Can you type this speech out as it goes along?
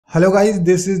Hello guys,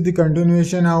 this is the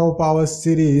continuation of our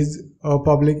series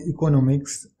Public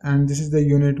Economics, and this is the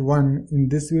unit 1. In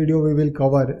this video we will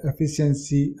cover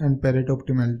efficiency and Pareto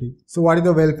optimality. So what is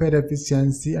the welfare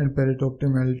efficiency and Pareto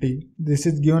optimality? This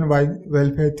is given by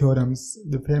welfare theorems,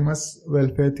 the famous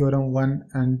welfare theorem 1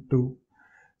 and 2.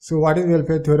 So what is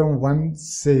welfare theorem 1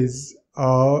 says?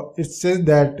 It says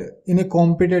that in a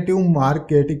competitive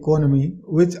market economy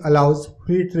which allows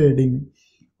free trading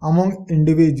among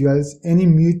individuals, any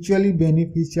mutually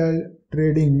beneficial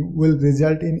trading will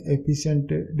result in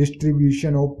efficient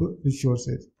distribution of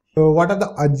resources. So what are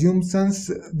the assumptions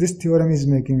this theorem is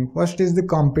making? First is the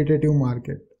competitive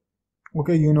market.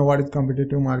 Okay, you know what is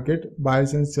competitive market.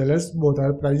 Buyers and sellers both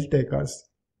are price takers.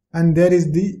 And there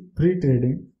is the free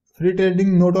trading. Free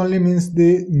trading not only means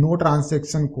the no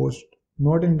transaction cost,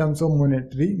 not in terms of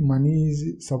monetary, money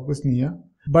is suppose near,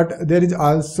 but there is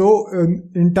also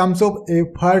in terms of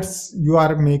efforts you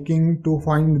are making to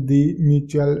find the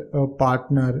mutual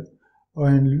partner,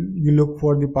 and you look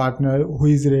for the partner who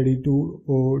is ready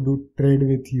to do trade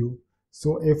with you.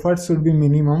 So efforts should be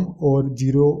minimum or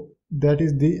zero, that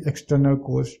is the external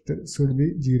cost should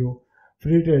be zero.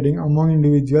 Free trading among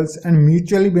individuals and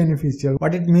mutually beneficial.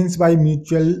 What it means by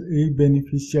mutually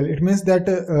beneficial? It means that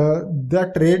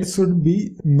the trade should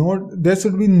be there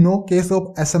should be no case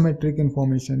of asymmetric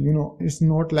information. You know, it's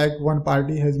not like one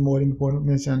party has more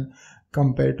information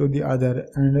compared to the other,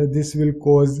 and this will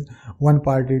cause one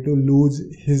party to lose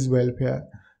his welfare.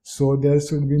 So there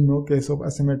should be no case of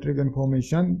asymmetric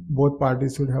information. Both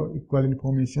parties should have equal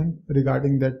information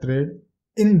regarding that trade.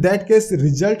 In that case,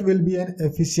 result will be an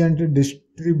efficient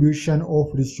distribution of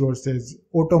resources.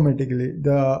 Automatically,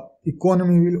 the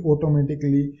economy will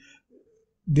automatically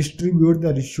distribute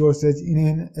the resources in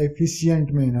an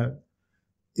efficient manner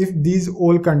if these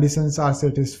all conditions are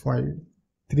satisfied.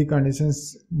 Three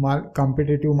conditions: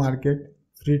 competitive market,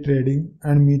 free trading,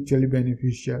 and mutually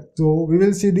beneficial. So we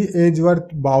will see the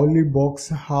Edgeworth-Bowley box,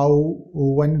 how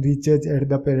one reaches at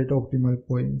the Pareto optimal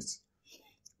points.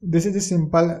 This is a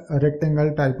simple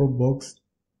rectangle type of box.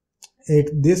 At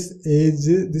this edge,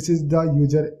 this is the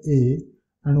user A,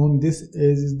 and on this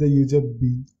edge is the user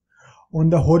B. On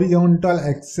the horizontal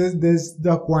axis, there is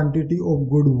the quantity of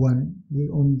good one.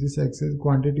 On this axis,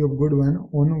 quantity of good one.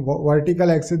 On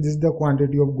vertical axis, this is the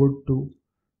quantity of good two.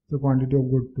 The quantity of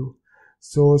good two.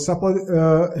 So suppose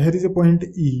here is a point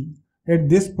E. At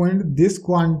this point, this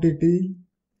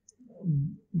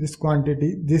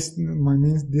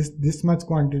means this much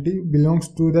quantity belongs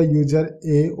to the user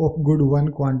A of good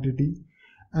one quantity,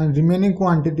 and remaining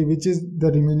quantity, which is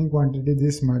the remaining quantity,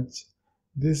 this much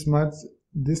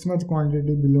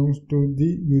quantity belongs to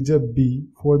the user B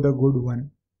for the good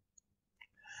one.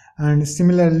 And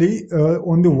similarly,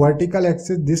 on the vertical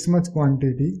axis, this much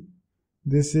quantity,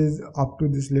 this is up to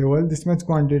this level, this much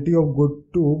quantity of good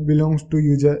 2 belongs to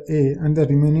user A, and the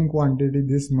remaining quantity,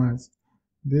 this much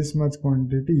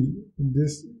quantity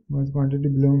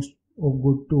belongs of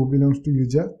good 2 belongs to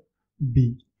user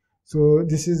B. So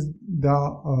this is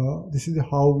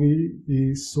how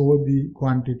we show the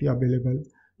quantity available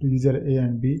to user A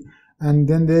and B. And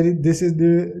then this is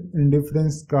the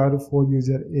indifference curve for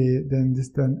user A, then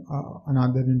this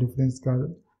another indifference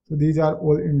curve. So these are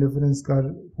all indifference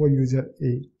curve for user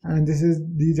A, and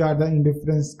these are the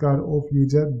indifference curve of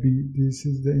user B. This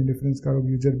is the indifference curve of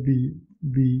user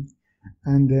B,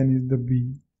 and then is the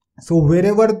B. So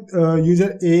wherever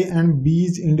user A and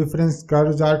B's indifference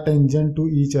curves are tangent to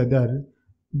each other,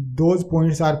 those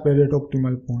points are Pareto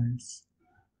optimal points.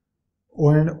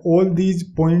 And all these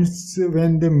points,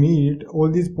 when they meet,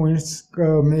 all these points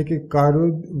make a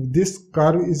curve. This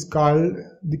curve is called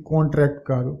the contract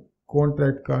curve.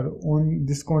 On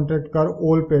this contract curve,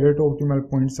 all Pareto optimal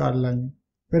points are lying.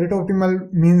 Pareto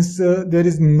optimal means there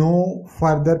is no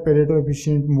further Pareto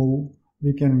efficient move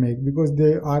we can make, because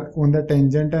they are on the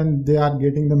tangent and they are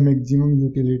getting the maximum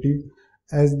utility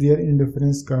as their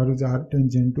indifference curves are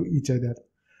tangent to each other.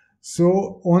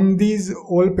 So on these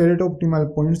all Pareto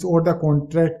optimal points or the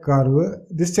contract curve,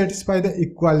 this satisfies the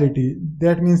equality.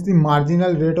 That means the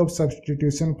marginal rate of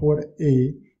substitution for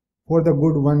A for the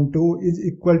good 1, 2 is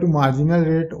equal to marginal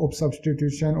rate of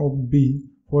substitution of B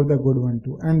for the good 1,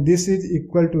 2, and this is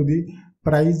equal to the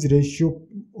price ratio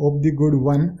of the good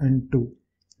 1 and 2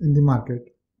 in the market.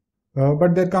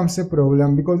 But there comes a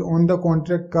problem, because on the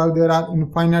contract curve there are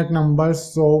infinite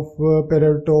numbers of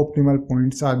Pareto optimal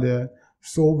points are there.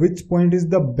 So which point is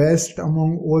the best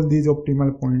among all these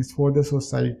optimal points for the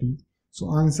society?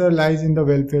 So answer lies in the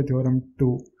welfare theorem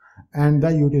 2. and the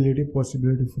utility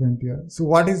possibility frontier. So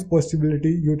what is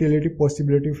utility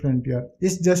possibility frontier?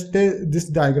 It's just this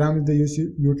diagram is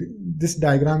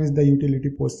the utility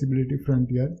possibility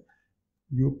frontier,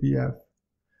 UPF.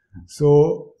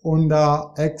 So on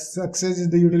the x-axis is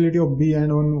the utility of B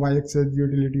and on y-axis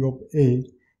utility of A.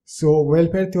 So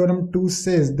welfare theorem 2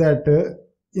 says that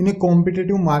in a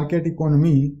competitive market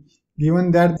economy,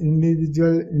 given that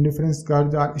individual indifference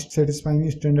curves are satisfying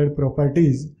standard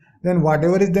properties, then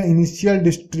whatever is the initial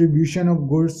distribution of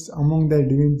goods among the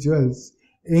individuals,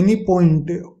 any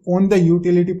point on the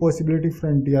utility possibility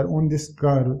frontier on this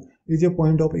curve is a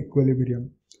point of equilibrium.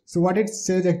 So what it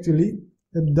says actually,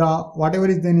 if whatever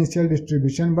is the initial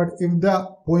distribution, but if the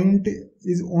point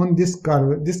is on this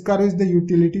curve is the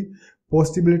utility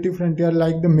possibility frontier,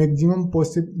 like the maximum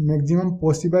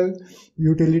possible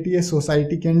utility a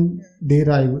society can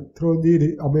derive through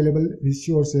the available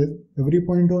resources. Every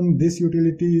point on this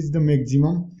utility is the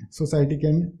maximum society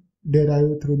can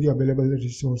derive through the available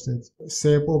resources.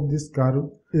 Shape of this curve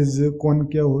is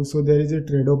concave, so there is a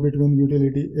trade-off between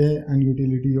utility A and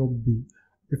utility of B.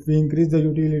 If we increase the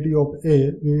utility of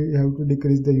A, we have to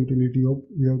reduce the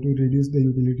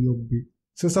utility of B.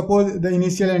 So suppose the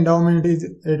initial endowment is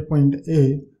at point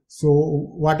A. So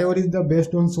whatever is the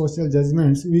based on social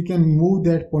judgments, we can move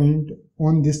that point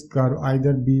on this curve,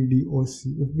 either B, D or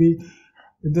C.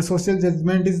 If the social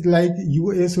judgment is like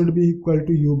UA should be equal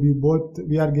to UB, both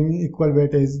we are giving equal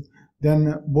weightage,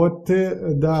 then both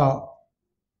the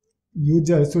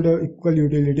users should have equal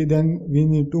utility, then we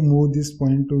need to move this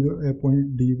point to a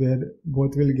point D where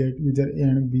both will get, user A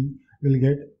and B will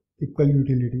get equal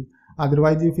utility.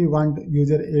 Otherwise, if we want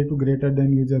user A to greater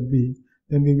than user B,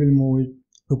 then we will move it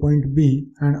to point B,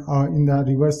 and in the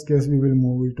reverse case we will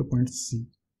move it to point C.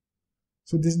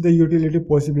 So this is the utility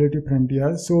possibility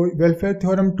frontier. So welfare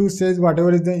theorem 2 says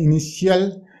whatever is the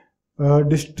initial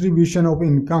distribution of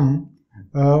income,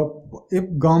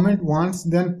 if government wants,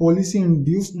 then policy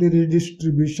induced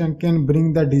redistribution can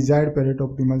bring the desired Pareto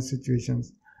optimal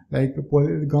situations. Like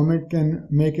government can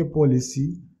make a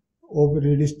policy of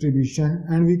redistribution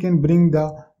and we can bring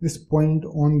this point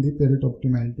on the Pareto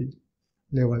optimality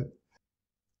level.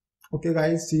 Okay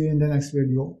guys, see you in the next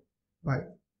video.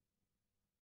 Bye.